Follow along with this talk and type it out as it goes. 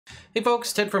Hey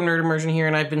folks, Ted from Immersion here,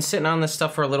 and I've been sitting on this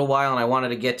stuff for a little while, and I wanted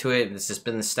to get to it. This has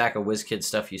been the stack of WizKids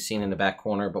stuff you've seen in the back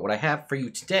corner, but what I have for you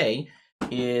today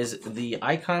is the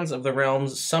Icons of the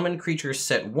Realms Summon Creatures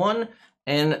Set 1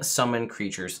 and Summon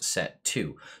Creatures Set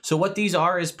 2. So what these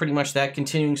are is pretty much that,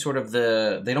 continuing sort of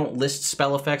they don't list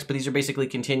spell effects, but these are basically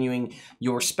continuing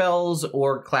your spells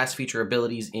or class feature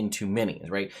abilities into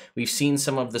minis, right? We've seen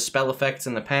some of the spell effects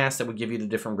in the past that would give you the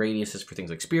different radiuses for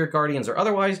things like Spirit Guardians or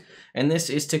otherwise, and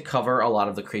this is to cover a lot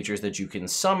of the creatures that you can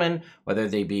summon, whether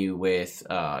they be with,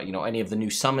 any of the new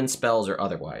summon spells or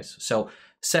otherwise. So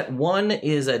Set 1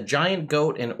 is a Giant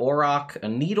Goat, an Auroch, a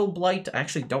Needle Blight. I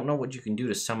actually don't know what you can do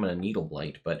to summon a Needle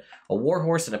Blight, but a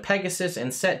Warhorse and a Pegasus.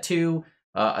 And Set 2,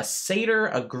 a Satyr,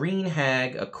 a Green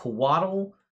Hag, a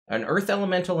Coatl, an Earth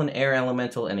Elemental, an Air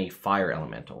Elemental, and a Fire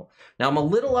Elemental. Now, I'm a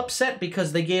little upset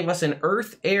because they gave us an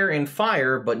Earth, Air, and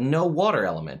Fire, but no Water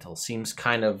Elemental. Seems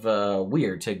kind of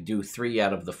weird to do 3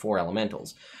 out of the 4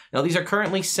 Elementals. Now, these are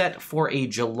currently set for a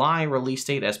July release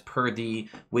date as per the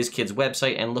WizKids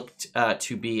website and looked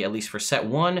to be, at least for Set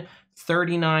 1,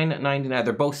 $39.99.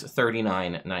 They're both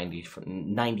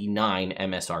 $39.99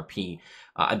 MSRP.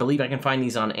 I believe I can find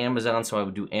these on Amazon, so I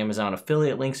would do Amazon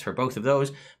affiliate links for both of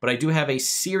those. But I do have a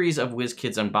series of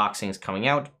WizKids unboxings coming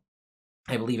out.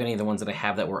 I believe any of the ones that I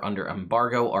have that were under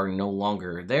embargo are no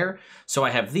longer there. So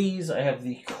I have these. I have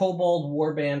the Kobold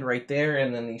Warband right there,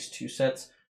 and then these 2 sets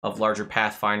of larger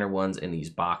Pathfinder ones in these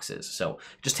boxes. So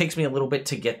it just takes me a little bit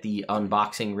to get the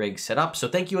unboxing rig set up. So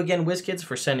thank you again, WizKids,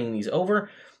 for sending these over.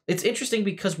 It's interesting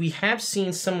because we have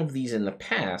seen some of these in the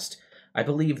past. I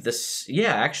believe this,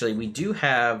 yeah, actually, we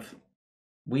have,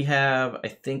 I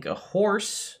think, a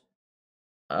horse,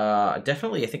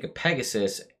 definitely, I think, a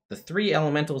Pegasus. The 3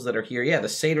 elementals that are here, yeah, the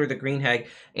Satyr, the Green Hag,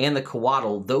 and the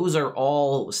Coatl, those are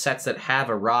all sets that have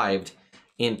arrived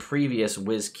in previous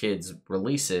WizKids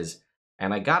releases.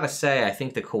 And I gotta say, I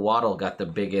think the Coatl got the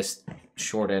biggest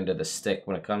short end of the stick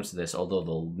when it comes to this, although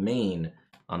the mane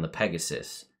on the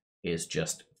Pegasus is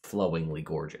just flowingly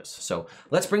gorgeous. So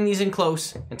let's bring these in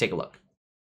close and take a look.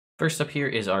 First up here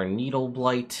is our Needle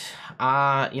Blight.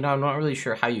 I'm not really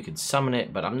sure how you could summon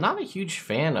it, but I'm not a huge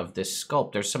fan of this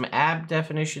sculpt. There's some ab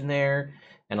definition there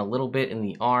and a little bit in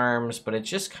the arms, but it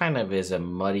just kind of is a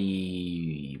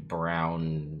muddy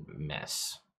brown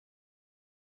mess.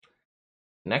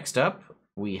 Next up,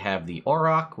 we have the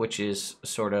Auroch, which is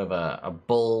sort of a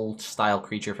bull-style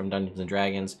creature from Dungeons &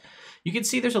 Dragons. You can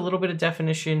see there's a little bit of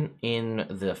definition in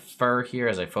the fur here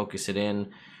as I focus it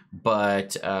in,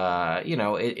 but,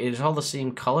 it is all the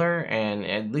same color, and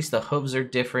at least the hooves are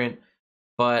different,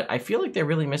 but I feel like they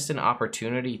really missed an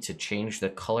opportunity to change the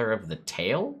color of the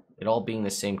tail. It all being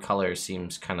the same color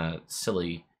seems kind of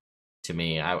silly to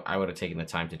me. I would have taken the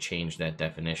time to change that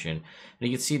definition. And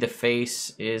you can see the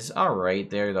face is all right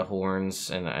there, the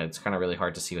horns, and it's kind of really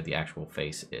hard to see what the actual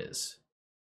face is.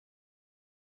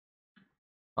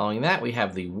 Following that, we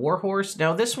have the Warhorse.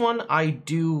 Now, this one I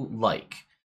do like.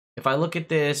 If I look at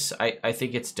this, I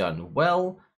think it's done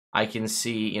well. I can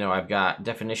see, I've got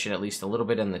definition at least a little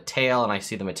bit in the tail, and I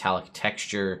see the metallic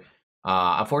texture.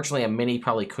 Unfortunately, a mini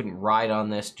probably couldn't ride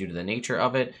on this due to the nature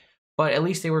of it. But at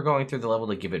least they were going through the level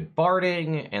to give it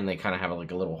barding, and they kind of have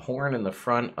like a little horn in the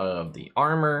front of the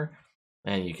armor,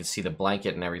 and you can see the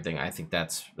blanket and everything. I think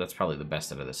that's probably the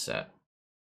best out of this set.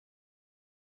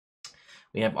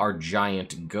 We have our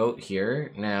Giant Goat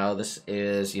here. Now, this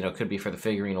is, could be for the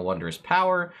figurine of Wondrous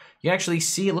Power. You can actually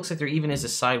see, it looks like there even is a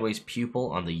sideways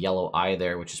pupil on the yellow eye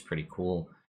there, which is pretty cool.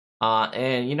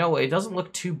 And, it doesn't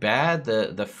look too bad.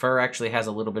 The fur actually has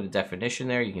a little bit of definition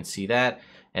there. You can see that.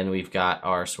 And we've got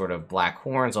our sort of black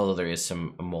horns, although there is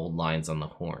some mold lines on the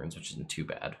horns, which isn't too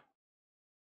bad.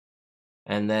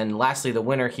 And then lastly, the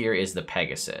winner here is the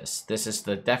Pegasus. This is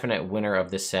the definite winner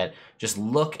of this set. Just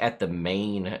look at the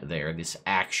mane there, this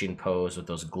action pose with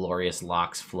those glorious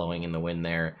locks flowing in the wind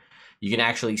there. You can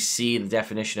actually see the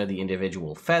definition of the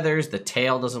individual feathers. The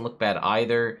tail doesn't look bad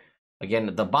either.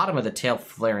 Again, the bottom of the tail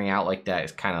flaring out like that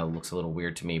is kind of looks a little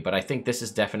weird to me, but I think this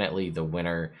is definitely the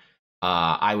winner.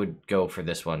 I would go for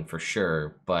this one for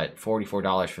sure, but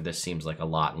 $44 for this seems like a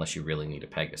lot unless you really need a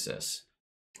Pegasus.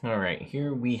 All right,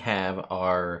 here we have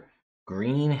our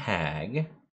Green Hag.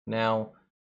 Now,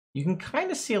 you can kind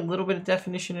of see a little bit of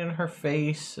definition in her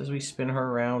face as we spin her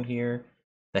around here.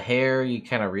 The hair, you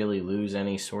kind of really lose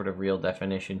any sort of real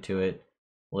definition to it.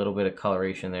 A little bit of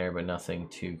coloration there, but nothing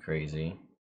too crazy.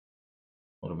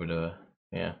 A little bit of,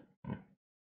 yeah. And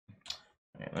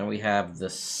then we have the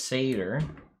Satyr.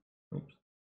 Oops.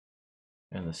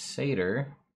 And the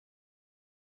Satyr,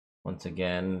 once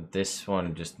again, this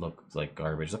one just looks like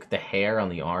garbage. Look at the hair on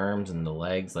the arms and the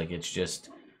legs, like it's just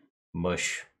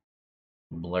mush.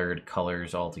 blurred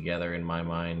colors altogether in my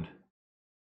mind.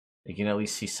 You can at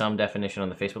least see some definition on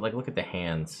the face, but like, look at the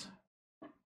hands.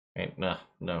 Right? No,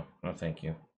 thank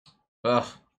you. Ugh,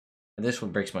 this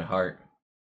one breaks my heart.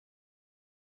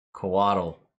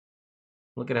 Coatl.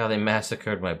 Look at how they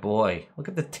massacred my boy. Look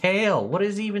at the tail. What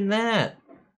is even that?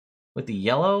 With the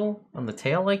yellow on the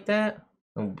tail like that?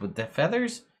 And with the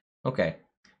feathers? Okay.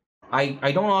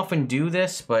 I don't often do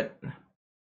this, but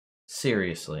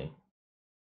seriously.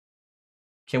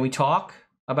 Can we talk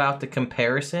about the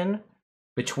comparison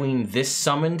between this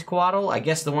summoned Coatl? I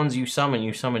guess the ones you summon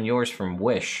yours from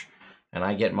Wish, and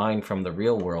I get mine from the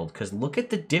real world. Because look at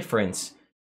the difference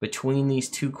between these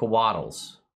two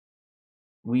Coatls.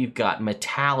 We've got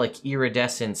metallic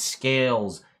iridescent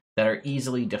scales that are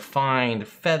easily defined,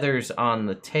 feathers on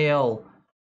the tail,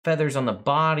 feathers on the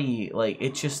body. Like,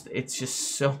 it's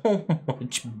just so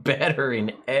much better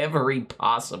in every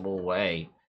possible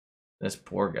way. This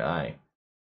poor guy.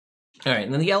 All right,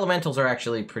 and then the elementals are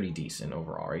actually pretty decent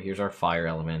overall. Right, here's our fire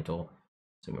elemental.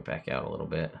 Zoom it back out a little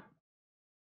bit.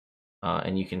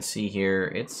 And you can see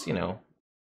here, it's, you know,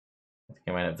 I think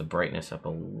I might have the brightness up a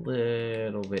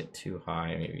little bit too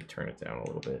high. Maybe turn it down a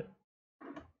little bit.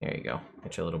 There you go.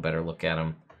 Get you a little better look at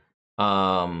them.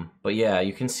 But yeah,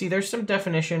 you can see there's some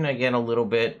definition, again, a little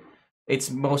bit. It's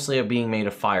mostly being made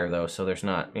of fire, though, so there's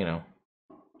not, you know,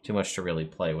 too much to really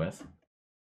play with.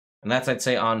 And that's, I'd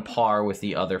say, on par with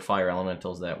the other fire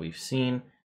elementals that we've seen.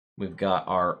 We've got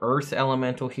our earth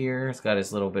elemental here. It's got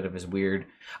his little bit of his weird...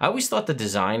 I always thought the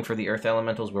design for the earth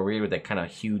elementals were weird with that kind of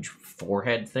huge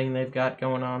forehead thing they've got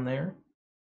going on there.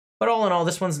 But all in all,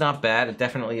 this one's not bad. It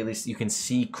definitely, at least you can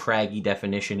see craggy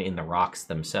definition in the rocks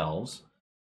themselves.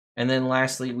 And then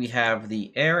lastly, we have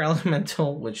the air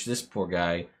elemental, which this poor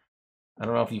guy... I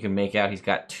don't know if you can make out. He's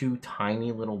got two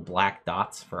tiny little black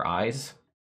dots for eyes.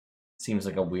 Seems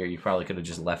like a weird... You probably could have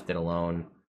just left it alone.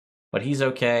 But he's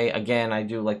okay. Again, I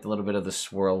do like the little bit of the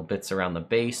swirl bits around the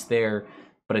base there,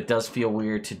 but it does feel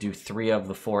weird to do 3 of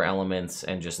the 4 elements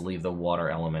and just leave the water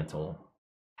elemental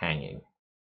hanging.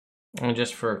 And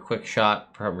just for a quick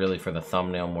shot, really for the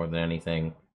thumbnail more than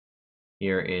anything,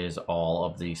 here is all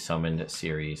of the summoned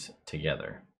series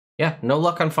together. Yeah, no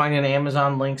luck on finding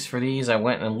Amazon links for these. I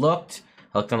went and looked.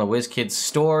 I looked on the WizKids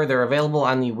store. They're available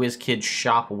on the WizKids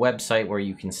shop website where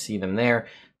you can see them there.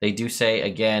 They do say,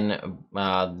 again,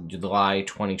 July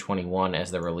 2021 as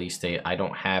the release date. I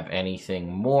don't have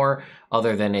anything more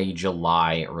other than a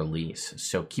July release.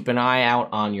 So keep an eye out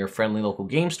on your friendly local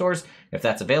game stores if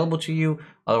that's available to you.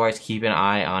 Otherwise, keep an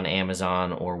eye on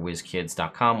Amazon or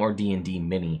WizKids.com or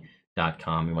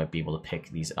DNDmini.com. You might be able to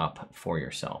pick these up for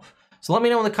yourself. So let me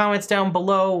know in the comments down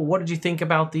below, what did you think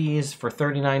about these? For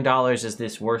 $39, is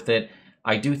this worth it?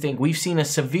 I do think we've seen a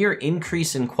severe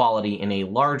increase in quality in a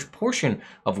large portion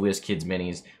of WizKids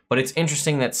minis, but it's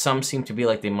interesting that some seem to be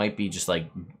like they might be just like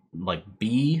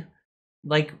B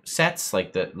sets,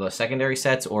 like the secondary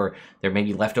sets, or they're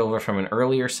maybe left over from an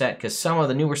earlier set, because some of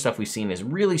the newer stuff we've seen is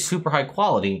really super high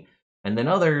quality, and then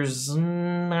others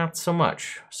not so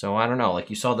much. So I don't know,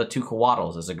 like you saw the 2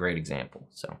 Coatls as a great example.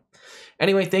 So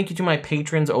anyway, thank you to my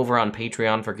patrons over on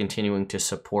Patreon for continuing to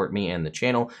support me and the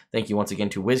channel. Thank you once again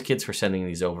to WizKids for sending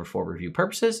these over for review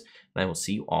purposes, and I will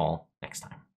see you all next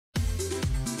time.